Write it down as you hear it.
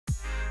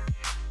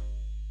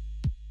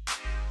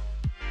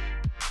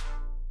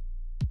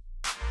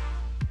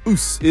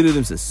Impz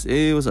です。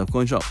What's up? こ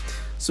んにちは。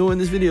So in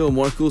this video,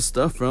 more cool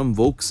stuff from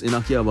Volks in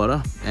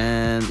Akihabara.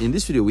 And in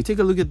this video, we take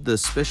a look at the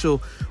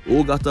special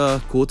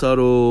Ogata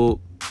Kotarou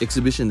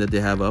exhibition that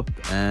they have up.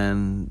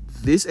 And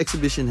this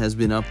exhibition has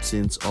been up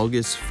since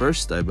August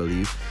 1st, I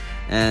believe.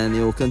 And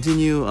it will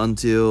continue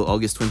until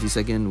August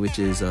 22nd, which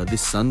is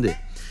this Sunday.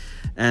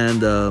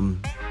 And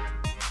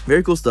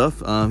very cool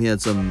stuff. He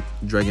had some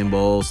Dragon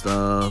Ball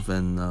stuff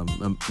and a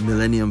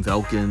Millennium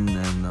Falcon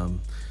and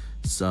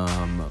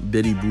some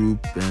Betty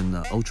Boop and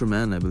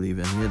Ultraman, I believe.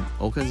 And he had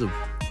all kinds of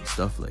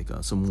stuff like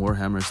some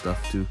Warhammer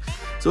stuff too.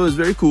 So it was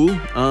very cool.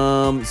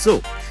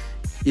 So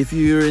if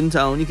you're in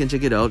town, you can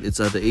check it out. It's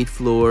at the 8th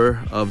floor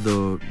of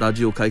the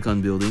Radio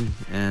Kaikan building,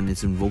 and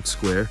it's in Volks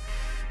Square.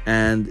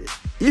 And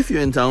if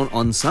you're in town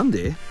on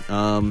Sunday,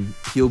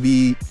 he'll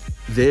be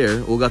there.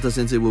 Ogata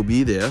Sensei will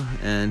be there,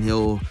 and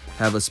he'll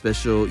have a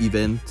special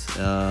event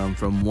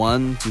from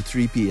 1 to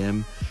 3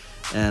 p.m.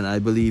 And I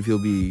believe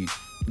he'll be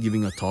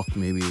giving a talk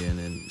maybe, and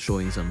then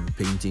showing some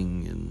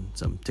painting and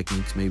some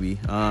techniques maybe.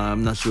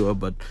 I'm not sure,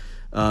 but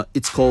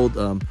it's called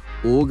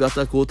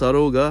Ogata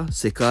Kotarou ga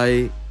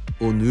Sekai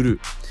を塗る,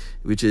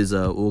 which is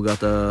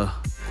Ogata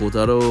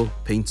Kotarou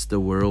paints the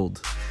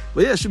world.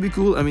 But yeah, it should be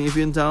cool. I mean, if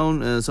you're in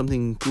town,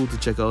 something cool to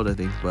check out, I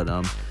think. But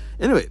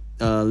anyway,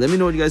 let me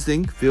know what you guys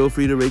think. Feel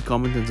free to rate,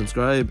 comment, and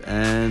subscribe.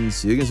 And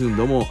see you again soon.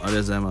 どうもありがとう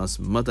ございま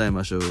す。また会い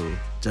ましょう。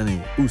じゃあ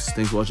ね。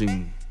Thanks for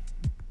watching.